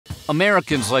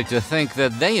Americans like to think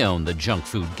that they own the junk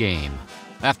food game.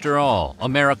 After all,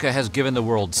 America has given the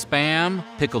world Spam,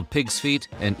 pickled pig's feet,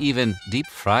 and even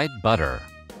deep-fried butter.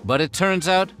 But it turns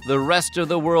out the rest of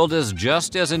the world is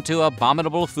just as into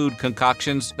abominable food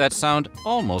concoctions that sound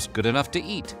almost good enough to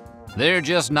eat. They're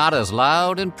just not as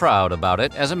loud and proud about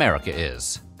it as America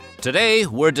is. Today,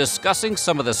 we're discussing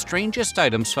some of the strangest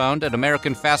items found at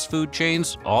American fast food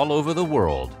chains all over the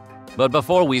world. But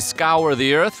before we scour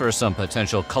the earth for some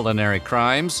potential culinary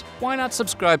crimes, why not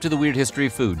subscribe to the Weird History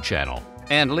Food channel?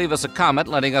 And leave us a comment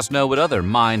letting us know what other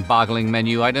mind-boggling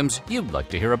menu items you'd like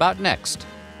to hear about next.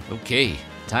 Okay,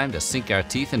 time to sink our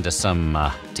teeth into some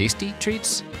tasty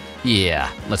treats?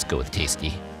 Yeah, let's go with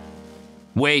tasty.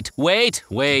 Wait.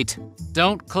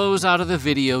 Don't close out of the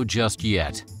video just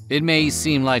yet. It may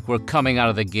seem like we're coming out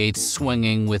of the gates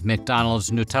swinging with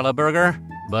McDonald's Nutella burger,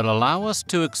 but allow us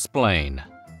to explain.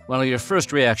 Well, your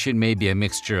first reaction may be a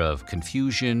mixture of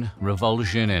confusion,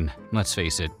 revulsion, and, let's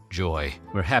face it, joy.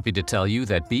 We're happy to tell you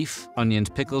that beef, onions,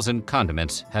 pickles, and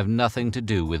condiments have nothing to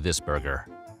do with this burger.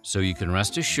 So you can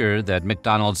rest assured that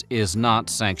McDonald's is not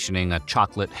sanctioning a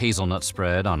chocolate hazelnut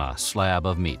spread on a slab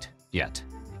of meat yet.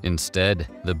 Instead,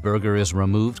 the burger is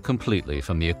removed completely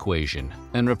from the equation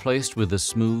and replaced with the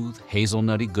smooth,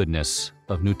 hazelnutty goodness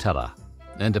of Nutella.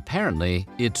 And apparently,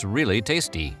 it's really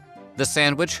tasty. The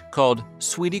sandwich, called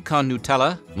Sweetie con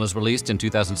Nutella, was released in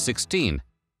 2016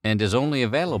 and is only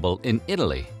available in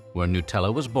Italy, where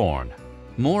Nutella was born.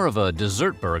 More of a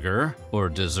dessert burger, or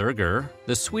desserger,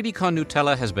 the Sweetie con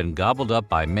Nutella has been gobbled up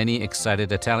by many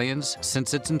excited Italians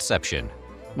since its inception.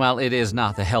 While it is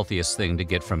not the healthiest thing to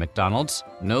get from McDonald's,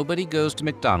 nobody goes to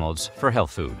McDonald's for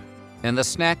health food. And the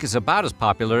snack is about as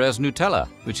popular as Nutella,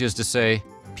 which is to say,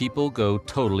 people go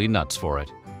totally nuts for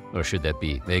it. Or should that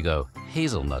be, they go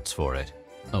hazelnuts for it.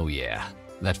 Oh yeah,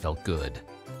 that felt good.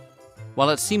 While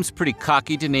it seems pretty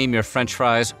cocky to name your French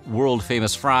fries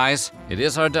world-famous fries, it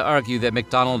is hard to argue that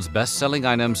McDonald's best-selling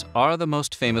items are the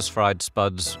most famous fried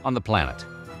spuds on the planet.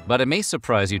 But it may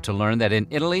surprise you to learn that in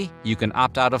Italy, you can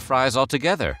opt out of fries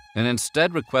altogether and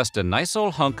instead request a nice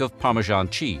old hunk of Parmesan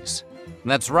cheese.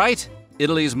 That's right,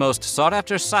 Italy's most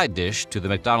sought-after side dish to the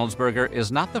McDonald's burger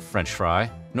is not the French fry,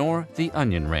 nor the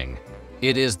onion ring.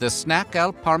 It is the snack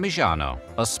al Parmigiano,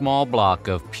 a small block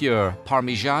of pure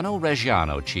Parmigiano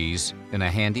Reggiano cheese in a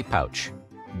handy pouch.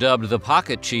 Dubbed the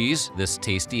pocket cheese, this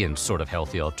tasty and sort of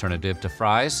healthy alternative to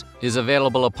fries is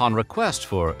available upon request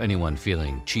for anyone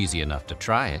feeling cheesy enough to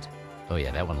try it. Oh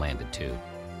yeah, that one landed too.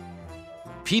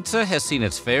 Pizza has seen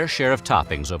its fair share of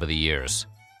toppings over the years.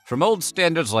 From old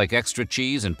standards like extra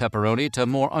cheese and pepperoni to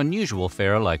more unusual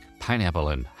fare like pineapple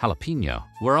and jalapeno,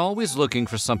 we're always looking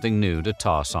for something new to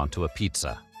toss onto a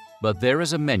pizza. But there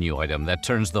is a menu item that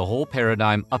turns the whole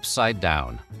paradigm upside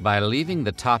down by leaving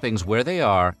the toppings where they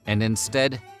are and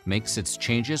instead makes its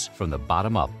changes from the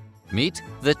bottom up. Meet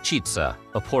the chizza,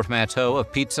 a portmanteau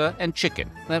of pizza and chicken.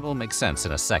 That will make sense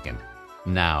in a second.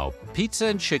 Now, pizza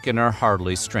and chicken are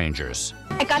hardly strangers.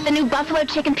 I got the new buffalo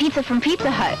chicken pizza from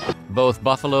Pizza Hut. Both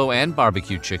buffalo and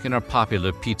barbecue chicken are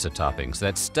popular pizza toppings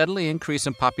that steadily increase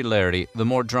in popularity the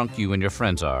more drunk you and your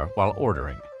friends are while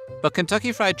ordering. But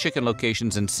Kentucky Fried Chicken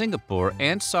locations in Singapore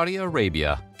and Saudi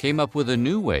Arabia came up with a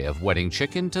new way of wetting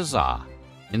chicken to za.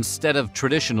 Instead of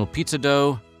traditional pizza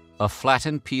dough, a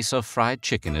flattened piece of fried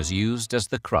chicken is used as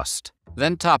the crust.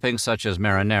 Then toppings such as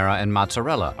marinara and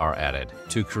mozzarella are added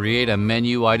to create a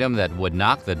menu item that would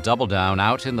knock the double down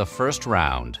out in the first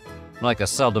round. Like a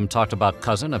seldom talked about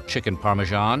cousin of chicken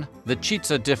parmesan, the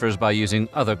chizza differs by using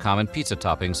other common pizza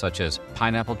toppings such as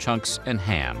pineapple chunks and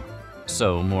ham.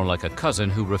 So more like a cousin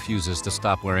who refuses to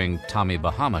stop wearing Tommy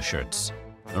Bahama shirts.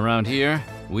 Around here,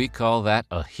 we call that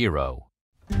a hero.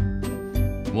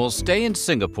 We'll stay in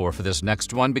Singapore for this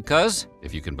next one because,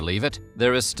 if you can believe it,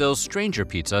 there is still stranger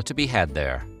pizza to be had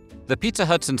there. The Pizza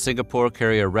Huts in Singapore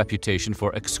carry a reputation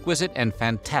for exquisite and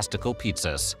fantastical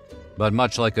pizzas. But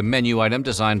much like a menu item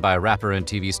designed by rapper and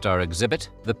TV star Exhibit,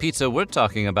 the pizza we're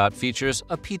talking about features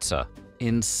a pizza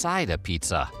inside a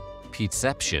pizza.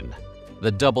 Pizception.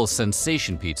 The double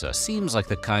sensation pizza seems like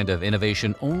the kind of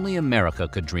innovation only America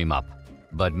could dream up.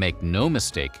 But make no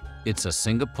mistake, it's a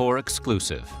Singapore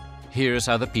exclusive. Here's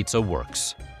how the pizza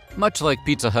works. Much like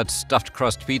Pizza Hut's stuffed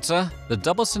crust pizza, the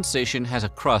double sensation has a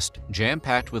crust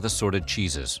jam-packed with assorted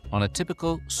cheeses on a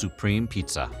typical supreme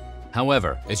pizza.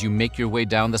 However, as you make your way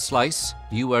down the slice,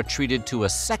 you are treated to a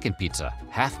second pizza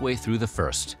halfway through the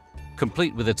first,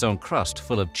 complete with its own crust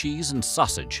full of cheese and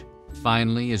sausage.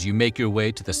 Finally, as you make your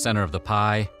way to the center of the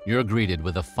pie, you're greeted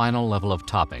with a final level of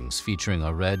toppings featuring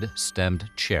a red-stemmed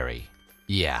cherry.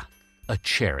 Yeah, a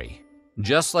cherry.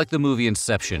 Just like the movie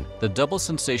Inception, the double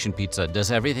sensation pizza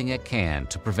does everything it can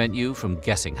to prevent you from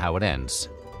guessing how it ends.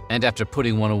 And after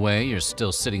putting one away, you're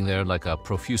still sitting there like a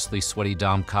profusely sweaty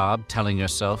Dom Cobb, telling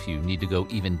yourself you need to go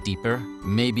even deeper,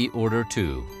 maybe order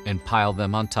two, and pile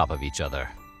them on top of each other.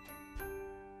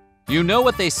 You know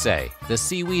what they say, the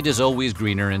seaweed is always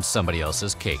greener in somebody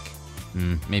else's cake.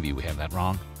 Maybe we have that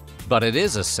wrong. But it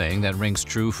is a saying that rings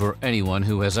true for anyone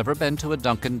who has ever been to a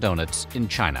Dunkin' Donuts in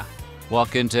China.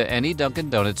 Walk into any Dunkin'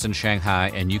 Donuts in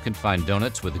Shanghai and you can find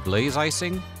donuts with glaze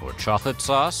icing or chocolate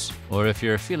sauce, or if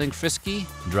you're feeling frisky,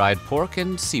 dried pork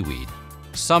and seaweed.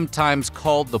 Sometimes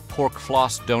called the pork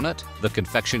floss donut, the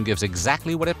confection gives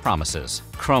exactly what it promises: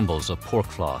 crumbles of pork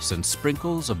floss and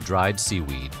sprinkles of dried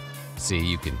seaweed. See,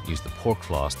 you can use the pork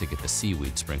floss to get the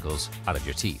seaweed sprinkles out of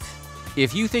your teeth.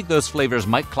 If you think those flavors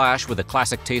might clash with the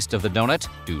classic taste of the donut,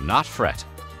 do not fret.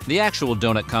 The actual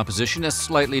donut composition is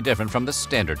slightly different from the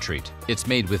standard treat. It's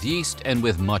made with yeast and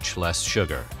with much less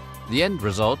sugar. The end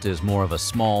result is more of a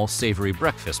small, savory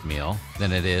breakfast meal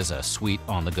than it is a sweet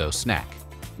on-the-go snack.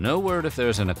 No word if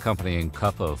there's an accompanying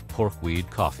cup of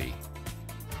porkweed coffee.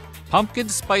 Pumpkin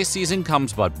spice season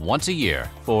comes but once a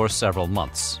year for several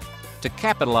months. To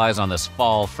capitalize on this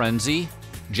fall frenzy,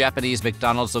 Japanese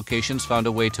McDonald's locations found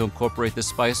a way to incorporate the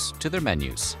spice to their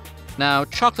menus. Now,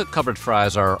 chocolate-covered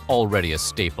fries are already a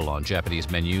staple on Japanese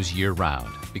menus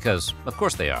year-round, because of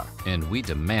course they are, and we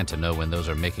demand to know when those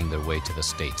are making their way to the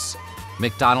States.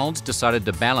 McDonald's decided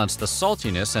to balance the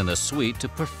saltiness and the sweet to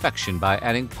perfection by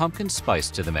adding pumpkin spice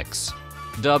to the mix.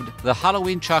 Dubbed the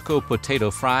Halloween Choco Potato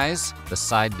Fries, the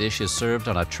side dish is served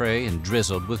on a tray and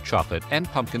drizzled with chocolate and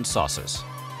pumpkin sauces.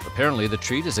 Apparently, the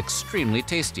treat is extremely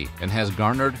tasty and has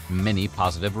garnered many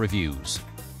positive reviews.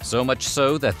 So much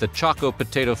so that the Choco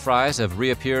Potato Fries have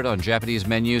reappeared on Japanese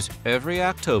menus every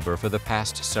October for the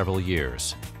past several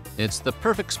years. It's the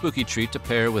perfect spooky treat to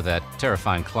pair with that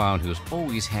terrifying clown who's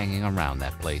always hanging around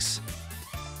that place.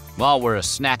 While we're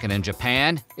snacking in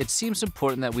Japan, it seems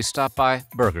important that we stop by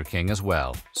Burger King as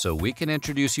well, so we can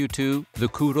introduce you to the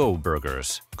Kuro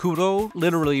burgers. Kuro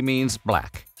literally means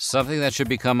black, something that should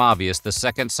become obvious the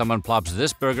second someone plops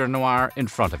this burger noir in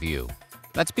front of you.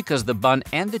 That's because the bun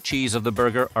and the cheese of the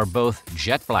burger are both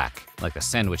jet black, like the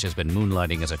sandwich has been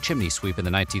moonlighting as a chimney sweep in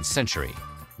the 19th century.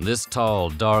 This tall,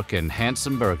 dark, and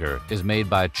handsome burger is made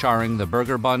by charring the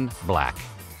burger bun black.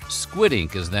 Squid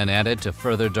ink is then added to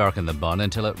further darken the bun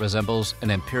until it resembles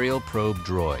an Imperial probe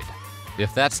droid.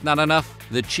 If that's not enough,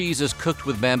 the cheese is cooked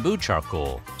with bamboo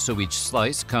charcoal, so each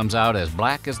slice comes out as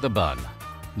black as the bun.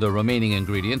 The remaining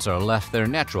ingredients are left their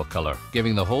natural color,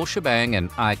 giving the whole shebang an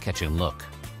eye-catching look.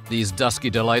 These dusky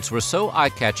delights were so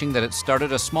eye-catching that it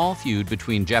started a small feud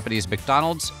between Japanese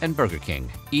McDonald's and Burger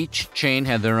King. Each chain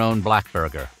had their own black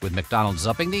burger, with McDonald's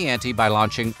upping the ante by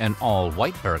launching an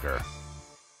all-white burger.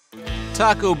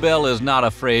 Taco Bell is not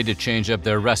afraid to change up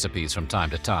their recipes from time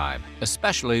to time,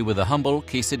 especially with a humble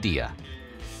quesadilla.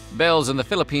 Bells in the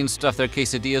Philippines stuff their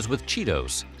quesadillas with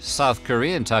Cheetos. South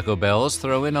Korean Taco Bells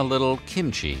throw in a little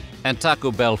kimchi. And Taco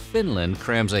Bell Finland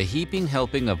crams a heaping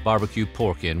helping of barbecue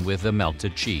pork in with the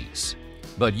melted cheese.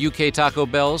 But UK Taco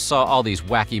Bell saw all these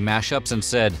wacky mashups and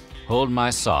said, "Hold my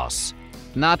sauce."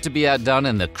 Not to be outdone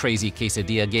in the crazy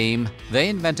quesadilla game, they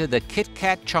invented the Kit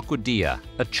Kat Chocodilla,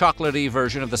 a chocolatey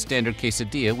version of the standard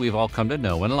quesadilla we've all come to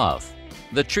know and love.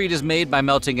 The treat is made by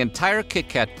melting entire Kit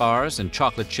Kat bars and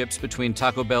chocolate chips between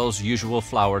Taco Bell's usual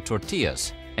flour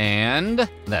tortillas. And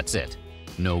that's it.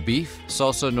 No beef,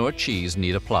 salsa, nor cheese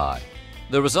need apply.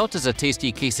 The result is a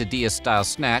tasty quesadilla-style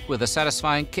snack with a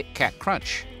satisfying Kit Kat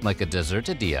crunch, like a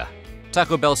dessertadilla.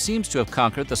 Taco Bell seems to have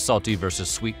conquered the salty versus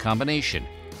sweet combination,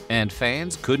 and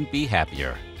fans couldn't be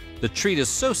happier. The treat is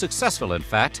so successful, in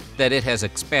fact, that it has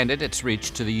expanded its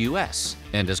reach to the US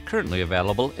and is currently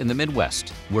available in the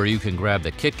Midwest, where you can grab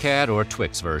the Kit Kat or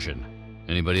Twix version.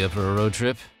 Anybody up for a road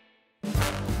trip?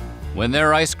 When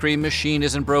their ice cream machine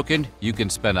isn't broken, you can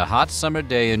spend a hot summer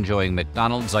day enjoying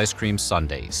McDonald's ice cream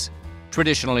sundaes.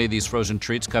 Traditionally, these frozen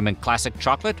treats come in classic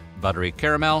chocolate, buttery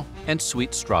caramel, and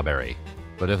sweet strawberry.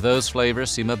 But if those flavors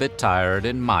seem a bit tired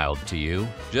and mild to you,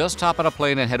 just hop on a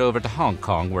plane and head over to Hong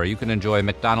Kong, where you can enjoy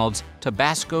McDonald's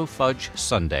Tabasco Fudge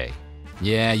Sundae.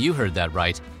 Yeah, you heard that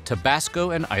right. Tabasco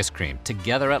and ice cream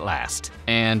together at last.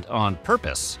 And on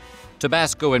purpose.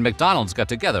 Tabasco and McDonald's got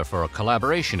together for a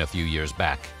collaboration a few years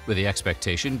back, with the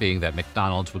expectation being that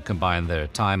McDonald's would combine their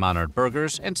time-honored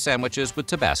burgers and sandwiches with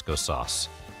Tabasco sauce.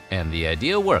 And the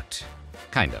idea worked.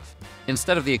 Kind of.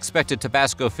 Instead of the expected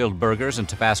Tabasco-filled burgers and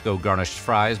Tabasco-garnished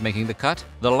fries making the cut,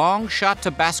 the long-shot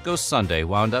Tabasco sundae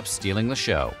wound up stealing the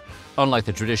show. Unlike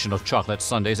the traditional chocolate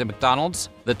sundaes at McDonald's,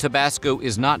 the Tabasco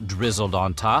is not drizzled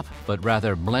on top, but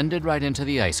rather blended right into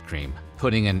the ice cream,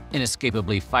 putting an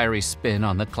inescapably fiery spin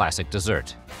on the classic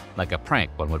dessert, like a prank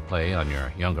one would play on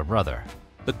your younger brother.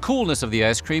 The coolness of the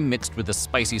ice cream mixed with the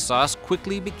spicy sauce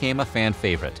quickly became a fan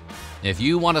favorite. If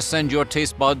you want to send your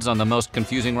taste buds on the most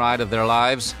confusing ride of their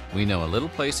lives, we know a little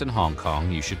place in Hong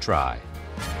Kong you should try.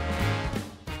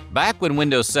 Back when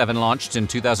Windows 7 launched in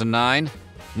 2009,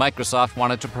 Microsoft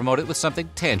wanted to promote it with something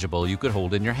tangible you could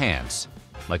hold in your hands,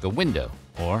 like a window,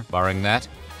 or, barring that,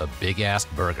 a big-ass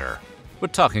burger. We're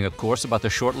talking, of course, about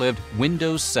the short-lived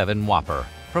Windows 7 Whopper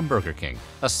from Burger King,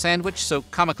 a sandwich so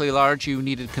comically large you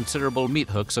needed considerable meat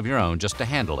hooks of your own just to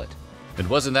handle it. It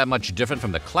wasn't that much different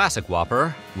from the classic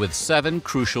Whopper, with 7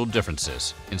 crucial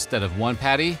differences. Instead of 1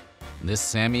 patty, this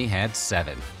Sammy had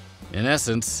 7. In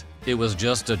essence, it was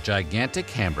just a gigantic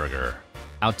hamburger.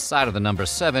 Outside of the number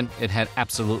 7, it had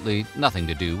absolutely nothing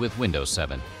to do with Windows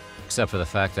 7, except for the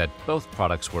fact that both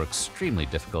products were extremely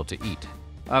difficult to eat.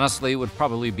 Honestly, it would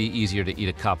probably be easier to eat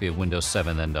a copy of Windows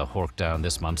 7 than to hork down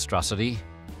this monstrosity.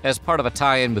 As part of a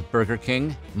tie-in with Burger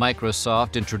King,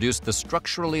 Microsoft introduced the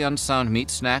structurally unsound meat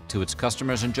snack to its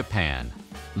customers in Japan.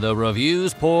 The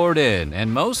reviews poured in,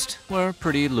 and most were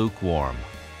pretty lukewarm.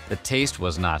 The taste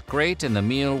was not great, and the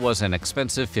meal was an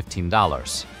expensive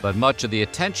 $15, but much of the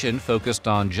attention focused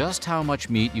on just how much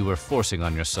meat you were forcing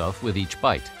on yourself with each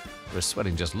bite. We're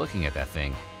sweating just looking at that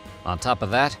thing. On top of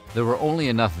that, there were only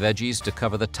enough veggies to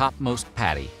cover the topmost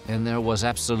patty, and there was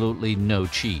absolutely no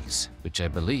cheese, which I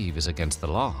believe is against the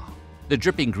law. The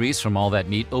dripping grease from all that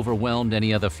meat overwhelmed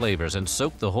any other flavors and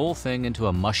soaked the whole thing into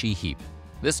a mushy heap.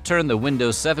 This turned the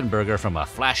Windows 7 burger from a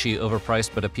flashy, overpriced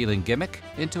but appealing gimmick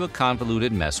into a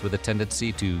convoluted mess with a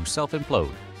tendency to self-implode.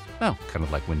 Well, kind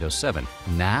of like Windows 7.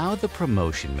 Now the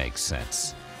promotion makes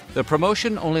sense. The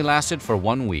promotion only lasted for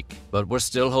 1 week, but we're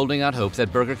still holding out hope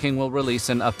that Burger King will release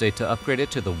an update to upgrade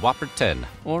it to the Whopper 10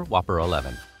 or Whopper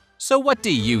 11. So what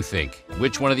do you think?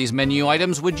 Which one of these menu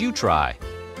items would you try?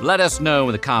 Let us know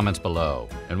in the comments below.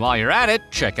 And while you're at it,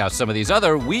 check out some of these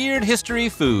other weird history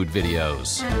food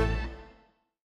videos.